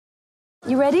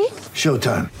You ready?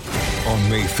 Showtime. On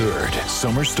May 3rd,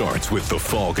 summer starts with The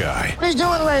Fall Guy. Let's do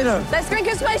it later. Let's drink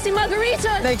a spicy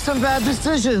margarita. Make some bad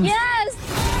decisions.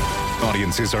 Yes!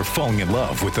 Audiences are falling in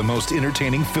love with the most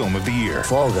entertaining film of the year.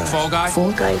 Fall Guy. Fall Guy?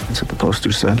 Fall guy. That's what the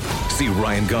poster said. See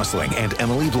Ryan Gosling and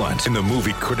Emily Blunt in the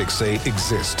movie critics say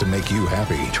exists to make you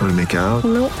happy. Trying to make it out?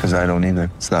 Nope. Because I don't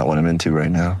either. It's not what I'm into right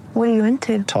now. What are you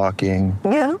into? Talking.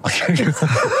 Yeah.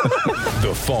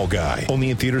 The Fall Guy.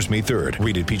 Only in theaters May 3rd.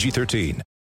 Rated PG-13.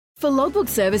 For logbook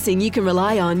servicing you can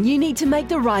rely on, you need to make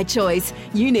the right choice.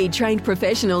 You need trained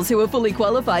professionals who are fully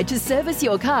qualified to service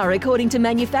your car according to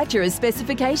manufacturer's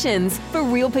specifications. For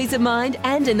real peace of mind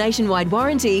and a nationwide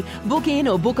warranty, book in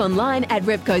or book online at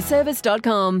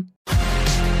repcoservice.com.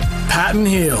 Patton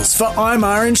Heels for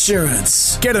IMAR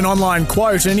Insurance. Get an online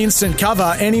quote and instant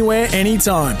cover anywhere,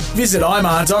 anytime. Visit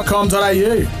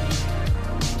imar.com.au.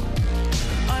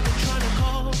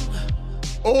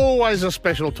 Always a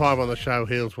special time on the show,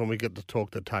 Heels, when we get to talk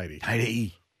to Tatey.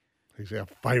 Tatey. He's our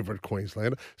favourite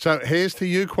Queenslander. So here's to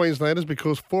you, Queenslanders,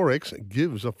 because Forex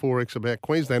gives a Forex about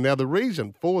Queensland. Now, the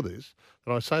reason for this,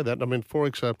 and I say that, I mean,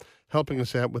 Forex are helping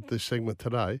us out with this segment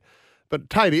today. But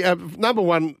Tatey, number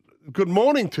one, good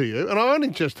morning to you. And I only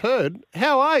just heard,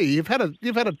 how are you? You've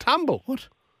had a tumble. What?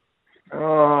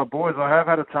 Oh, boys, I have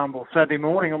had a tumble. Saturday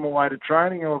morning on my way to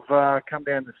training, I've come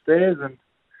down the stairs and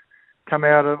come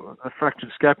out of a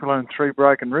fractured scapula and 3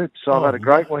 broken ribs. So I've had a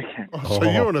great weekend. So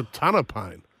you're in a ton of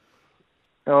pain.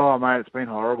 Oh, mate, it's been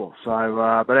horrible.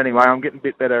 So, but anyway, I'm getting a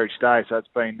bit better each day, so it's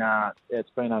been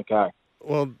okay.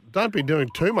 Well, don't be doing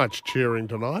too much cheering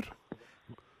tonight.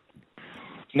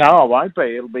 No, I won't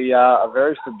be. It'll be a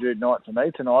very subdued night for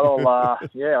me tonight. I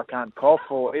can't cough.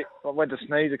 I went to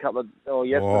sneeze yesterday, and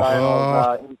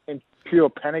I was in pure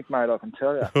panic, mate, I can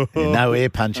tell you. No air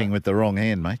punching with the wrong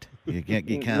hand, mate. You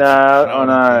can't. No, I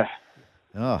know.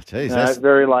 Oh, geez. No, That's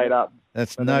very late up.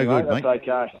 That's But no anyway, good, mate. That's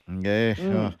okay. Yeah.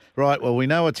 Oh. Right, well, we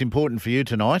know what's important for you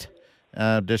tonight.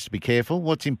 Just to be careful.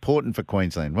 What's important for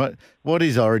Queensland? What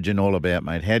is Origin all about,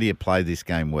 mate? How do you play this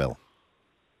game well?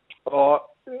 Oh,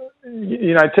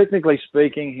 technically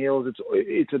speaking, Heels,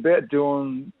 it's about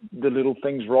doing the little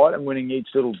things right and winning each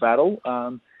little battle,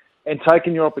 and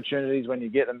taking your opportunities when you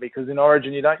get them. Because in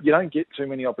Origin, you don't get too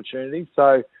many opportunities.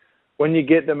 So when you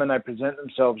get them and they present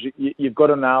themselves, you've got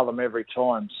to nail them every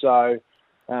time. So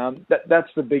that's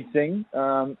the big thing.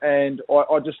 And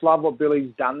I just love what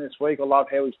Billy's done this week. I love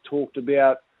how he's talked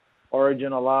about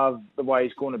Origin. I love the way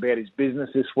he's gone about his business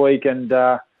this week, and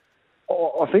I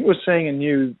think we're seeing a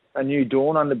new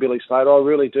dawn under Billy Slater. I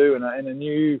really do, and a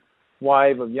new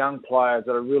wave of young players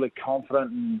that are really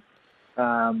confident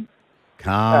and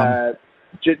Calm.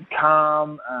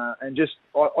 and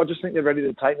I just think they're ready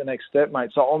to take the next step,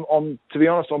 mate. So I'm to be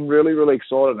honest, I'm really, really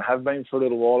excited and have been for a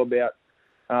little while about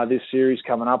this series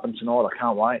coming up, and tonight I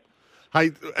can't wait.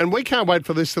 Hey, and we can't wait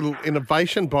for this little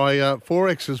innovation by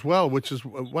Forex as well, which is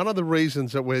one of the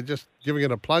reasons that we're just giving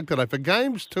it a plug today. For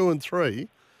games 2 and 3,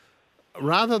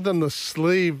 rather than the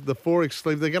Forex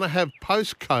sleeve, they're going to have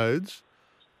postcodes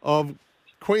of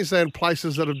Queensland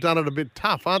places that have done it a bit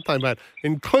tough, aren't they, mate?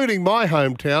 Including my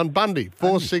hometown, Bundy,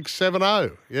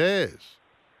 4670. Yes.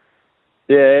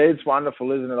 Yeah, it's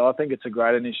wonderful, isn't it? I think it's a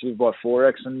great initiative by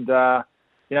Forex, and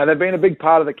they've been a big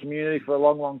part of the community for a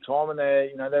long, long time, and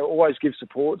they always give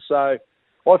support. So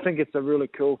I think it's a really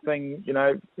cool thing.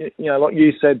 Like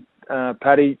you said,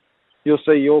 Paddy, you'll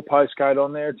see your postcode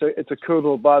on there. It's a cool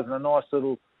little buzz and a nice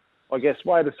little, I guess,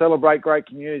 way to celebrate great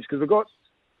communities, because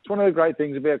it's one of the great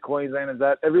things about Queensland is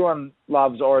that everyone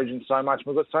loves Origin so much.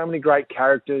 We've got so many great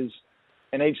characters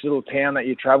in each little town that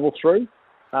you travel through.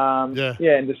 And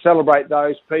to celebrate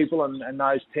those people and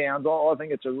those towns, I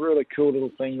think it's a really cool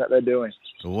little thing that they're doing.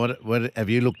 What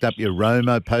have you looked up your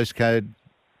Romo postcode,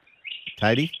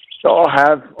 Tatey? I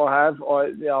have.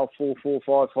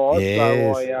 4455.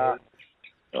 Yes.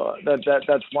 So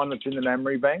that's one that's in the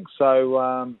memory bank.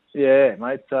 So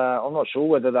mate. I'm not sure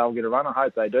whether they'll get a run. I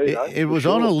hope they do. It was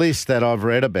on a list that I've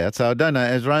read about, so I don't know.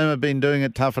 Has Roma been doing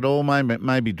it tough at all?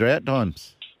 Maybe drought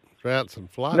times. Droughts and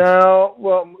floods. No,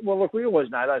 well, look, we always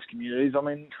know those communities. I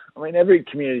mean, every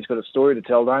community's got a story to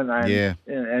tell, don't they?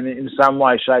 And in some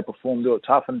way, shape, or form, do it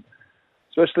tough. And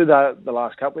especially the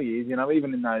last couple of years,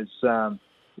 even in those,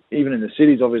 even in the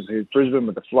cities, obviously Brisbane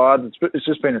with the floods, it's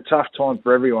just been a tough time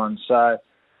for everyone. So,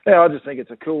 I just think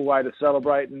it's a cool way to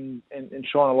celebrate and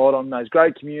shine a light on those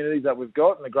great communities that we've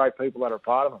got and the great people that are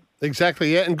part of them.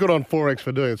 Exactly, yeah, and good on Forex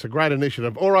for doing it. It's a great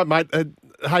initiative. All right, mate.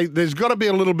 Hey, there's got to be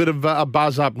a little bit of a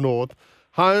buzz up north.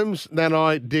 Holmes,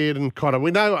 Nanai, Deard and Cotter.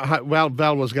 We know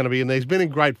Val was going to be in there. He's been in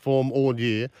great form all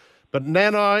year. But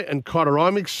Nanai and Cotter,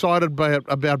 I'm excited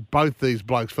about both these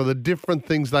blokes for the different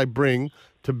things they bring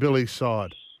to Billy's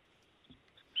side.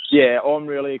 Yeah, I'm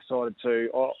really excited too.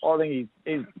 I think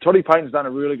Toddy Payton's done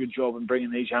a really good job in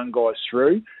bringing these young guys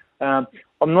through. I'm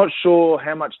not sure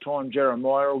how much time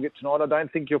Jeremiah will get tonight. I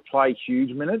don't think he'll play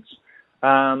huge minutes.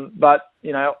 But,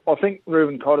 I think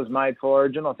Reuben Cotter's made for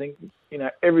Origin. I think,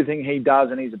 everything he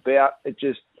does and he's about, it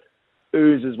just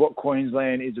oozes what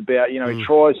Queensland is about. He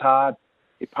tries hard.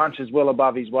 He punches well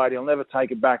above his weight. He'll never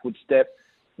take a backward step.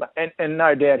 And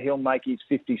no doubt he'll make his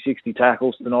 50, 60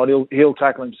 tackles tonight. He'll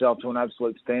tackle himself to an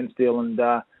absolute standstill. And,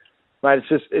 mate,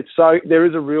 there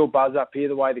is a real buzz up here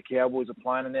the way the Cowboys are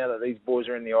playing. And now that these boys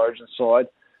are in the Origin side,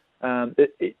 you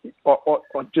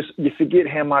forget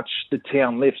how much the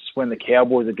town lifts when the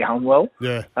Cowboys are going well.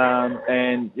 Yeah.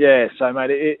 So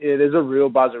mate, there's a real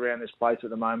buzz around this place at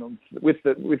the moment with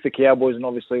the Cowboys and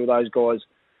obviously with those guys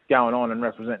going on and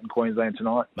representing Queensland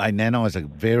tonight. Hey, Nanai is a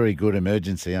very good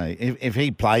emergency. Eh? If he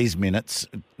plays minutes,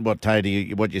 what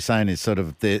you're saying is sort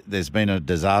of there's been a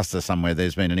disaster somewhere.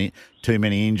 There's been too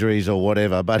many injuries or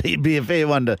whatever, but he'd be a fair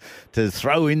one to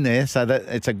throw in there. So that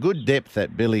it's a good depth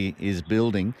that Billy is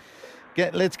building.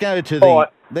 Let's go to the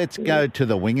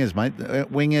wingers, mate.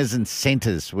 Wingers and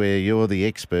centres, where you're the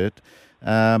expert.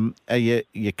 Are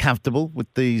you comfortable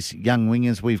with these young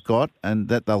wingers we've got, and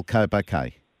that they'll cope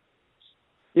okay?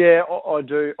 Yeah, I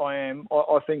do. I am.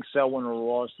 I think Selwyn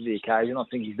will rise to the occasion. I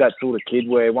think he's that sort of kid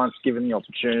where once given the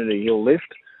opportunity, he'll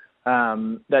lift.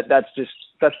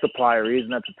 That's the player he is,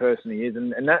 and that's the person he is,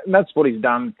 and that's what he's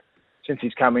done since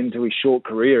he's come into his short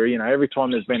career. Every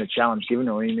time there's been a challenge given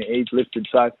to him, he's lifted.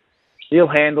 So he'll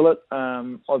handle it. I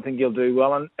think he'll do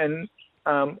well, and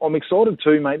I'm excited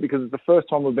too, mate, because it's the first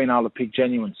time we've been able to pick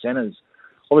genuine centres.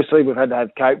 Obviously, we've had to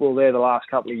have Capewell there the last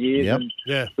couple of years, and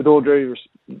with all due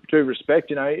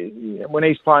respect, when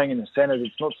he's playing in the centres,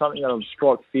 it's not something that'll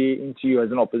strike fear into you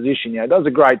as an opposition. He does a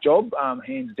great job,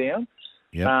 hands down.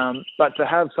 Yep. But to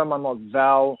have someone like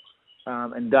Val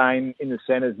and Dane in the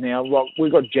centres now,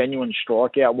 we've got genuine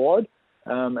strike out wide,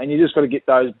 and you just got to get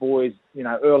those boys,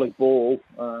 early ball,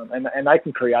 and they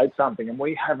can create something, and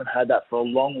we haven't had that for a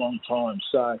long, long time.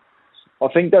 So I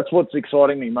think that's what's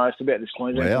exciting me most about this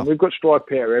Queensland. Wow. We've got strike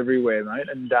power everywhere, mate,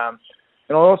 and I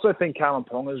also think Kalen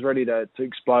Ponga's ready to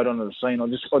explode onto the scene. I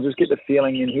just get the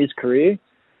feeling in his career,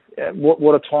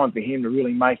 what a time for him to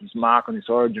really make his mark on this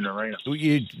Origin arena.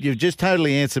 You've just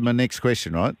totally answered my next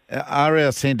question, right? Are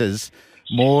our centres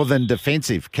more than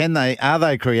defensive? Are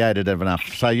they creative enough?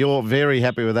 So you're very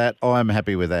happy with that. I'm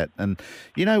happy with that. And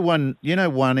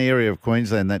one area of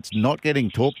Queensland that's not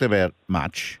getting talked about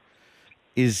much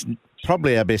is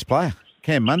probably our best player,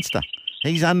 Cam Munster.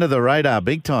 He's under the radar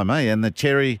big time, eh? And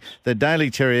the Daly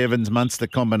Cherry Evans Munster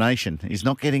combination is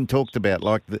not getting talked about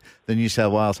like the New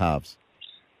South Wales halves.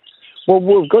 Well,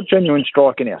 we've got genuine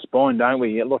strike in our spine, don't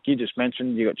we? Look, you just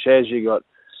mentioned you got Chaz, you got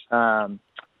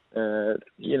the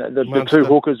two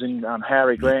hookers in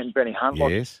Harry Grant and Benny Hunt.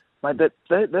 Yes, mate,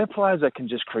 they're players that can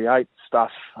just create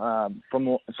stuff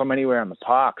from anywhere in the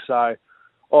park. So,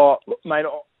 mate,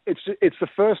 it's the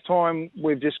first time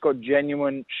we've just got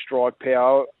genuine strike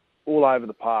power all over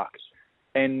the park.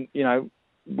 And,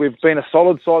 we've been a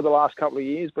solid side the last couple of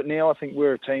years, but now I think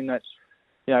we're a team that's,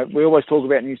 we always talk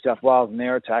about New South Wales and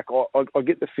their attack. I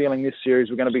get the feeling this series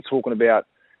we're going to be talking about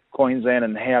Queensland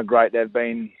and how great they've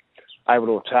been able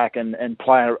to attack and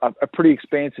play a pretty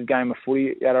expansive game of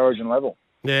footy at Origin level.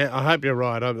 Yeah, I hope you're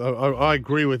right. I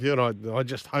agree with you, and I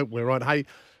just hope we're right. Hey,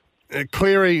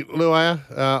 Cleary, Luai,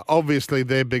 obviously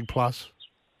they're big plus.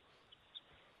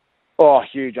 Oh,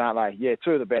 huge, aren't they? Yeah,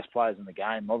 two of the best players in the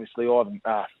game. Obviously, Ivan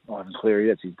Cleary,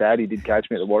 that's his dad. He did coach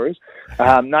me at the Warriors.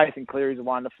 Nathan Cleary's a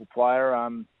wonderful player.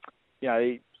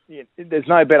 There's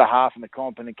no better half in the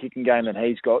comp in the kicking game than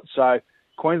he's got. So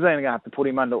Queensland are going to have to put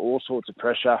him under all sorts of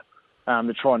pressure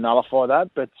to try and nullify that.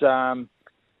 But, and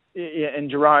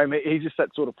Jerome, he's just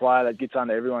that sort of player that gets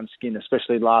under everyone's skin,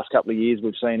 especially the last couple of years.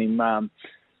 We've seen him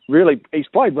really, he's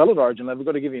played well at Origin level. We've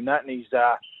got to give him that, and he's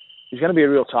going to be a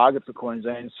real target for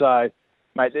Queensland. So,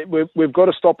 mate, we've got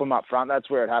to stop him up front. That's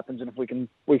where it happens. And if we can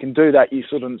do that, you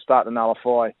sort of start to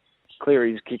nullify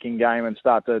Cleary's kicking game and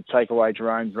start to take away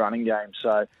Jerome's running game.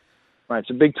 So, mate, it's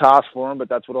a big task for him, but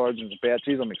that's what Origin's about.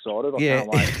 Geez, I'm excited. I can't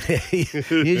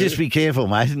wait. You just be careful,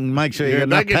 mate, and make sure you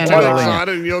don't get too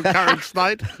excited in your current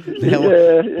state.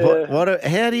 How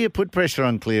do you put pressure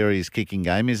on Cleary's kicking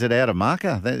game? Is it out of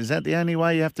marker? Is that the only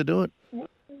way you have to do it?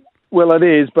 Well, it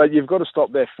is, but you've got to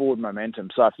stop their forward momentum.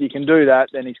 So if you can do that,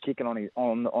 then he's kicking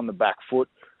on the back foot,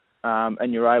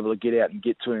 and you're able to get out and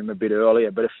get to him a bit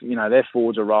earlier. But if their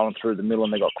forwards are rolling through the middle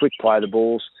and they've got quick play of the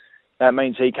balls, that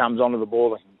means he comes onto the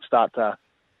ball and start to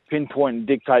pinpoint and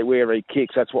dictate where he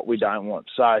kicks. That's what we don't want.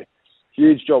 So,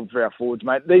 huge job for our forwards,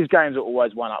 mate. These games are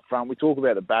always won up front. We talk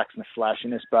about the backs and the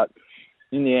flashiness, but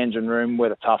in the engine room where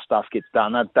the tough stuff gets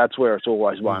done, that's where it's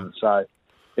always won. So,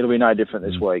 it'll be no different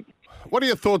this week. What are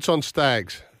your thoughts on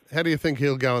Staggs? How do you think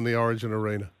he'll go in the Origin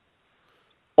arena?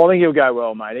 I think he'll go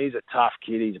well, mate. He's a tough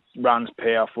kid. He runs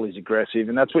powerful. He's aggressive,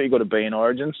 and that's what you've got to be in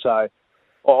Origin. So,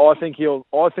 I think he'll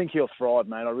thrive,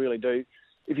 mate. I really do.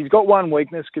 If he's got one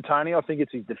weakness, Katoni, I think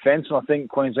it's his defence, and I think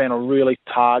Queensland will really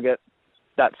target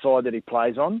that side that he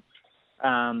plays on.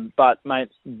 But,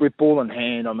 mate, with ball in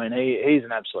hand, I mean, he's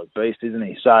an absolute beast, isn't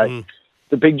he? So,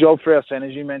 the big job for our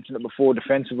centres, you mentioned it before,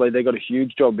 defensively, they've got a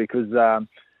huge job because,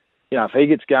 if he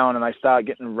gets going and they start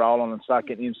getting rolling and start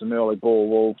getting in some early ball,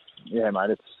 well, yeah,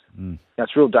 mate,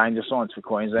 it's real danger signs for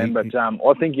Queensland. But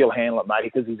I think he'll handle it, mate,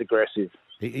 because he's aggressive.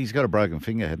 He's got a broken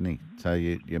finger, hasn't he? So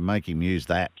you make him use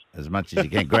that as much as you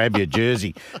can. Grab your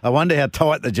jersey. I wonder how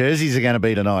tight the jerseys are going to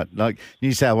be tonight. Like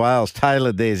New South Wales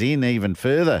tailored theirs in even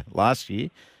further last year.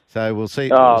 So we'll see.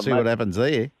 We'll see what happens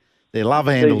there. Their love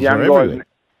handles are everywhere.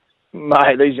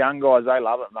 Mate, these young guys, they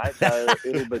love it, mate. So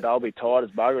they'll be tight as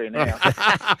buggery now.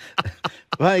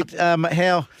 Mate,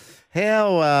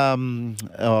 how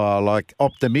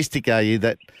optimistic are you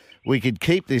that we could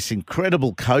keep this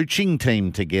incredible coaching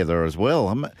team together as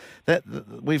well? That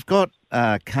we've got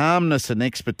calmness and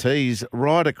expertise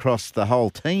right across the whole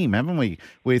team, haven't we?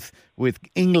 With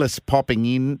Inglis popping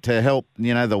in to help,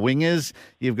 the wingers.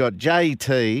 You've got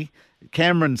JT,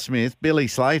 Cameron Smith, Billy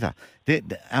Slater.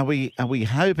 Are we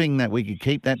hoping that we could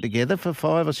keep that together for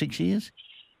 5 or 6 years?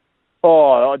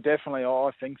 Oh,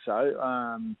 I think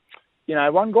so.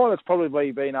 One guy that's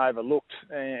probably been overlooked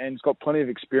and's got plenty of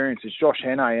experience is Josh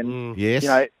Hannay. And, yes.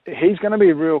 He's going to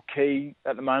be real key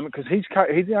at the moment because he's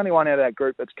the only one out of that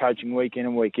group that's coaching week in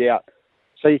and week out.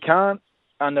 So you can't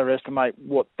underestimate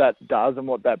what that does and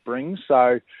what that brings.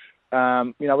 So,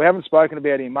 we haven't spoken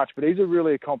about him much, but he's a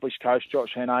really accomplished coach,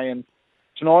 Josh Hannay. And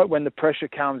tonight when the pressure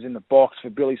comes in the box for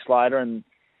Billy Slater and,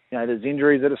 there's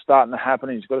injuries that are starting to happen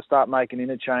and he's got to start making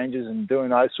interchanges and doing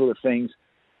those sort of things,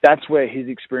 that's where his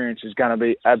experience is going to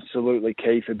be absolutely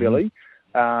key for Billy.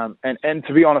 And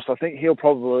to be honest, I think he'll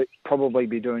probably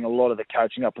be doing a lot of the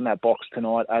coaching up in that box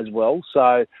tonight as well.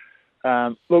 So,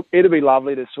 look, it'll be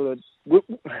lovely to sort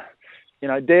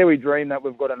of, dare we dream that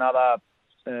we've got another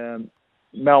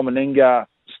Mal Meninga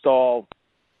style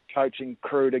coaching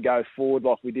crew to go forward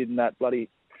like we did in that bloody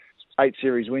 8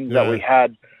 series wins that we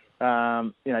had.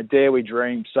 Dare we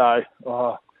dream. So,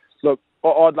 look,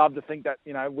 I'd love to think that,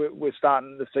 we're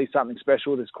starting to see something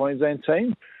special with this Queensland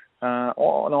team.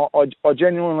 And I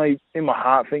genuinely, in my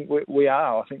heart, think we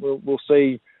are. I think we'll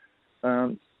see,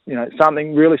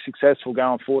 something really successful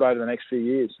going forward over the next few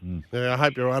years. Yeah, I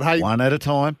hope you're right. Hey, one at a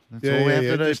time. That's all we have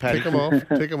to do, just Paddy.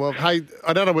 tick them off. Hey,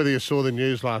 I don't know whether you saw the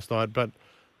news last night, but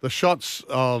the shots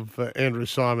of Andrew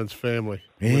Simon's family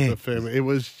with the family, it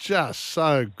was just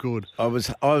so good. I was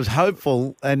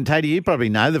hopeful, and Tatey, you probably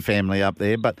know the family up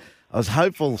there, but I was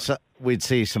hopeful we'd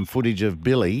see some footage of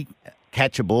Billy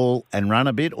catch a ball and run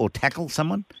a bit or tackle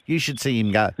someone. You should see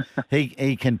him go.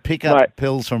 He can pick up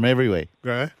pills from everywhere.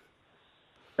 Yeah.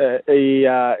 I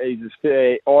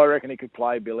reckon he could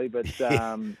play, Billy, but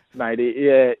mate,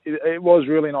 it was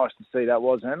really nice to see that,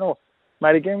 wasn't it?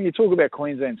 Mate, again, when you talk about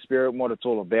Queensland spirit and what it's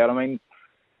all about, I mean,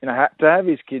 to have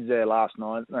his kids there last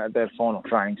night at their final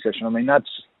training session, I mean,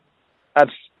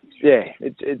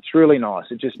 it's really nice.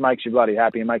 It just makes you bloody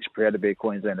happy and makes you proud to be a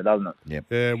Queenslander, doesn't it? Yep.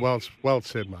 Yeah, well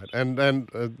said, mate. And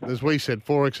as we said,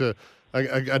 Forex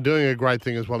are doing a great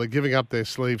thing as well. They're giving up their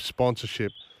sleeve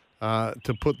sponsorship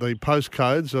to put the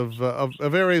postcodes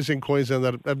of areas in Queensland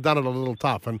that have done it a little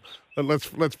tough. And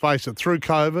let's face it, through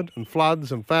COVID and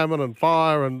floods and famine and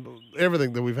fire and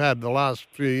everything that we've had the last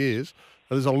few years,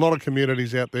 there's a lot of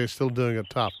communities out there still doing it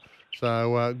tough.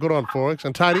 So good on Forex.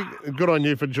 And Tatey, good on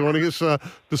you for joining us,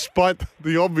 despite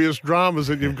the obvious dramas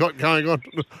that you've got going on.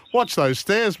 Watch those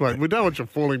stairs, mate. We don't want you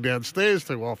falling downstairs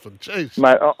too often. Jeez.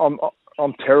 Mate,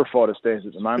 I'm terrified of stairs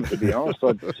at the moment, to be honest.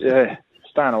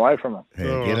 Staying away from it.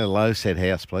 Yeah, get a low-set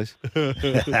house, please. Good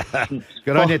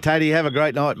on you, Tatey. Have a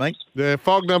great night, mate. Yeah,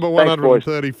 fog number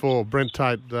 134. Brent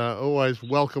Tate, always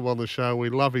welcome on the show. We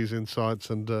love his insights,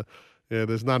 and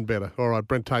there's none better. All right,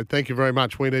 Brent Tate, thank you very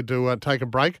much. We need to take a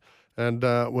break, and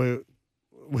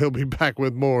we'll be back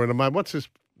with more in a moment. What's this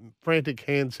frantic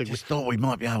hand signal? Just thought we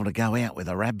might be able to go out with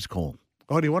a Rabs call.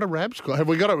 Oh, do you want a Rabs call? Have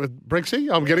we got it with Brixie?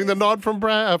 I'm getting the nod from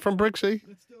Brixie.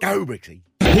 Go, Brixie.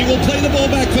 He will play the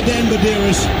ball back for Dan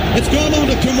Medeiros. It's gone on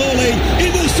to Kamali.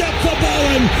 Intercept for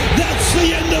Bowen. That's the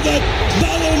end of it.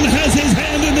 Bowen has his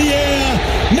hand in the air.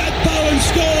 Matt Bowen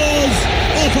scores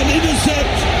off an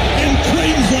intercept, and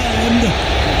Queensland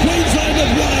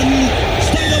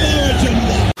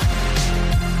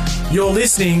You're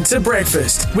listening to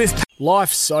Breakfast with...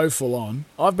 Life's so full on.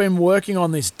 I've been working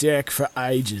on this deck for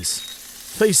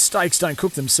ages. These steaks don't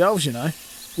cook themselves, you know.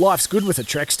 Life's good with a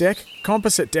Trex deck.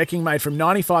 Composite decking made from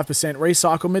 95%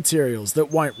 recycled materials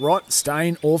that won't rot,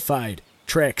 stain or fade.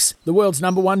 Trex, the world's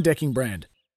 #1 decking brand.